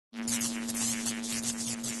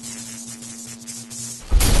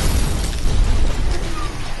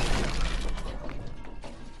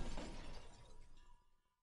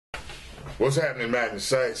What's happening, Magnus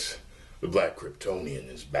sites? The Black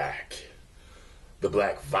Kryptonian is back. The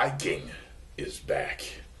Black Viking is back.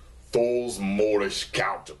 Thor's Mordish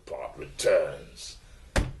counterpart returns.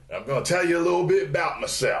 I'm going to tell you a little bit about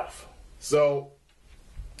myself. So,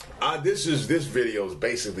 this video is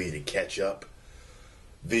basically to catch up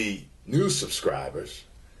the new subscribers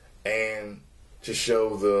and to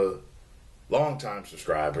show the longtime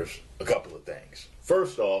subscribers a couple of things.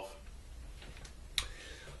 First off,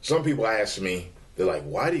 some people ask me, they're like,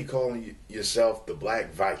 why do you call yourself the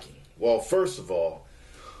Black Viking? Well, first of all,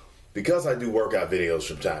 because I do workout videos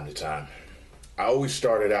from time to time, I always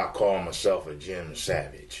started out calling myself a gym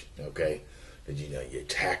savage, okay? And you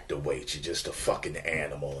attack the weights, you're just a fucking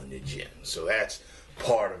animal in the gym. So that's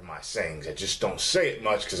part of my sayings. I just don't say it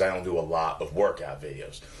much because I don't do a lot of workout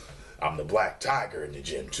videos. I'm the black tiger in the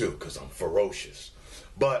gym too because I'm ferocious.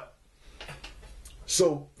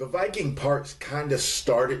 So the Viking parts kind of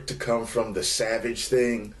started to come from the savage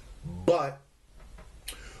thing, but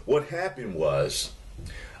what happened was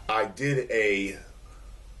I did a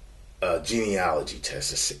genealogy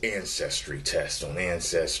test, an ancestry test on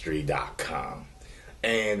Ancestry.com.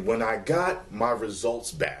 And when I got my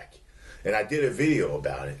results back, and I did a video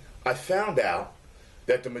about it, I found out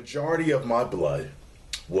that the majority of my blood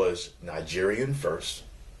was Nigerian first,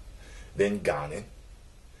 then Ghanaian,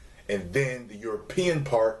 and then the European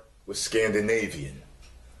part was Scandinavian.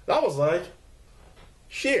 I was like,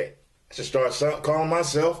 shit, I should start calling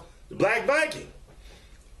myself the Black Viking.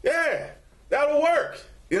 Yeah, that'll work.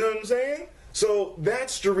 You know what I'm saying? So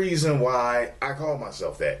that's the reason why I call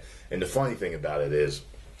myself that. And the funny thing about it is,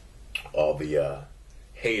 all the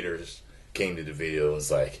haters came to the video and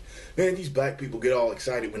was like, man, these black people get all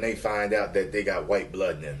excited when they find out that they got white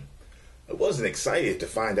blood in them. I wasn't excited to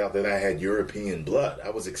find out that I had European blood.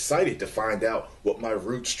 I was excited to find out what my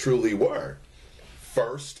roots truly were.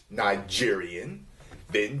 First Nigerian,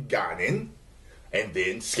 then Ghanaian, and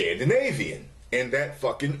then Scandinavian. In that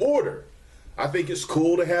fucking order. I think it's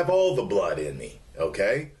cool to have all the blood in me,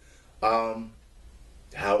 okay? How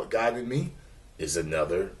it got in me is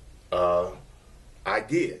another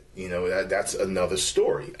idea. You know, that's another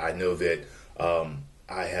story. I know that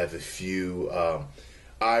I have a few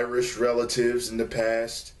Irish relatives in the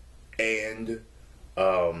past, and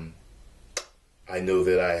I know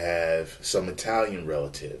that I have some Italian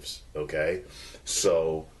relatives, okay?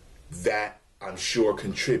 So that, I'm sure,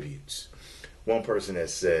 contributes. One person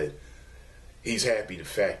has said he's happy the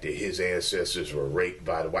fact that his ancestors were raped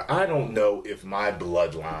by the white. I don't know if my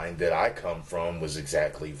bloodline that I come from was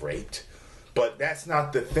exactly raped, but that's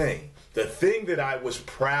not the thing. The thing that I was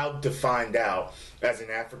proud to find out as an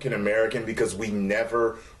African American, because we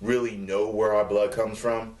never really know where our blood comes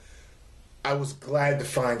from, I was glad to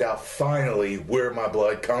find out finally where my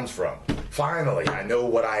blood comes from. Finally, I know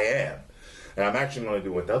what I am. And I'm actually going to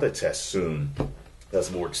do another test soon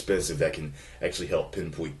that's more expensive, that can actually help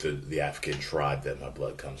pinpoint the African tribe that my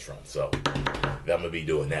blood comes from. So I'm going to be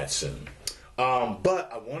doing that soon.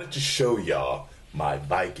 But I wanted to show y'all my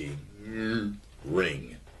Viking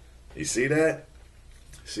ring. You see that?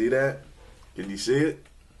 See that? Can you see it?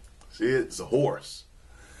 See it? It's a horse.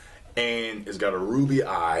 And it's got a ruby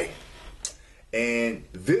eye. And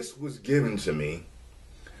this was given to me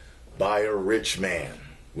by a rich man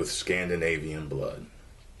with Scandinavian blood.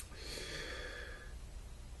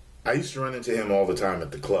 I used to run into him all the time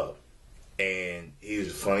at the club, and he was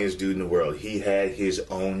the funniest dude in the world. He had his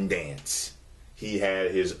own dance. He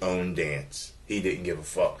had his own dance. He didn't give a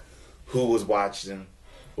fuck who was watching him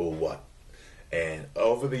or what. And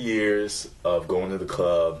over the years of going to the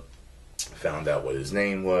club, found out what his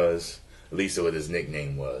name was, at least what his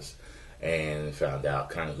nickname was, and found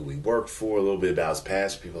out kind of who he worked for, a little bit about his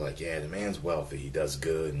past. People were like, yeah, the man's wealthy, he does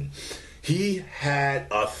good. And he had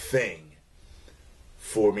a thing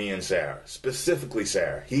for me and Sarah, specifically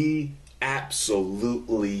Sarah. He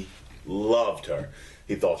absolutely loved her.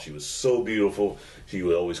 He thought she was so beautiful. He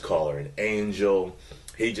would always call her an angel.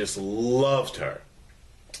 He just loved her.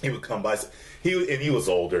 He would come by, he was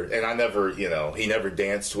older, and I never, he never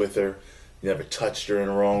danced with her. He never touched her in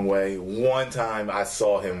the wrong way. One time I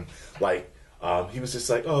saw him, he was just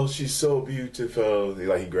like, oh, she's so beautiful.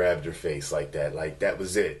 He grabbed her face like that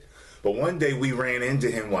was it. But one day we ran into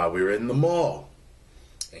him while we were in the mall.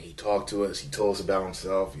 And he talked to us. He told us about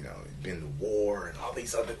himself. He'd been to war and all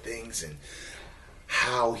these other things, and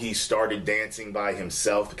how he started dancing by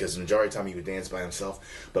himself, because the majority of the time he would dance by himself,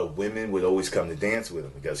 but women would always come to dance with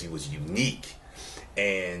him because he was unique.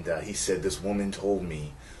 And he said, this woman told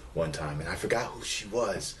me one time, and I forgot who she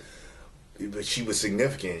was, but she was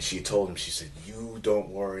significant. She told him, she said, you don't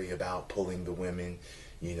worry about pulling the women.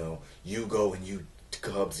 You go and you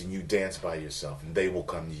cubs and you dance by yourself and they will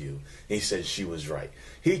come to you. And he said she was right.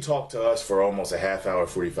 He talked to us for almost a half hour,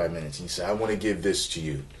 45 minutes. And he said, I want to give this to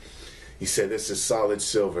you. He said, this is solid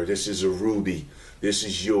silver. This is a ruby. This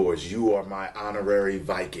is yours. You are my honorary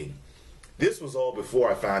Viking. This was all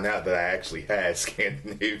before I found out that I actually had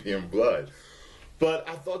Scandinavian blood. But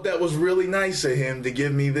I thought that was really nice of him to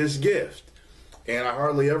give me this gift. And I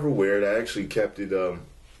hardly ever wear it. I actually kept it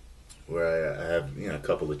where I have a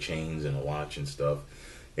couple of chains and a watch and stuff.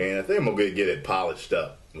 And I think I'm going to get it polished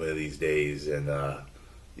up one of these days and,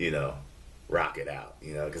 rock it out,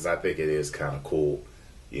 because I think it is kind of cool,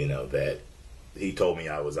 that he told me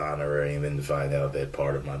I was honorary and then to find out that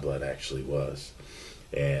part of my blood actually was.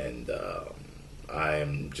 And I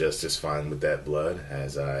am just as fine with that blood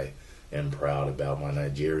as I am proud about my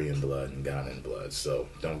Nigerian blood and Ghanaian blood. So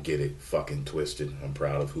don't get it fucking twisted. I'm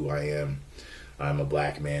proud of who I am. I'm a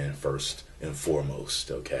black man first and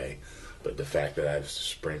foremost, okay? But the fact that I've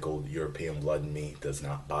sprinkled European blood in me does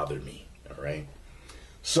not bother me, all right?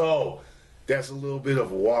 So that's a little bit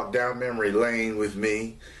of a walk down memory lane with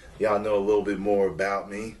me. Y'all know a little bit more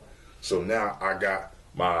about me. So now I got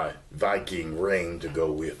my Viking ring to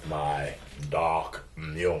go with my dark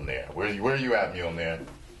Mjolnir. Where you at, Mjolnir?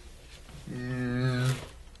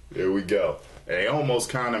 There we go. They almost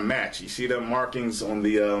kind of match. You see the markings on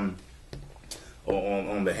the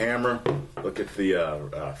on the hammer? Look at the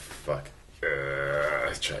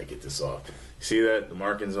let's try to get this off. You see that? The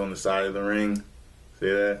markings on the side of the ring? See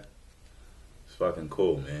that? It's fucking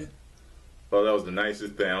cool, man. Oh, that was the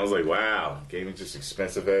nicest thing. I was like, wow, gave me this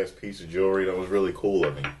expensive ass piece of jewelry. That was really cool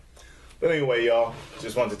of me. But anyway, y'all,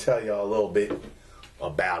 just wanted to tell y'all a little bit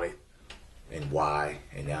about it and why.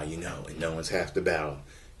 And now you know, and no one's half the battle.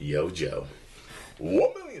 Yo, Joe.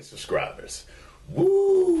 1 million subscribers.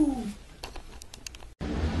 Woo!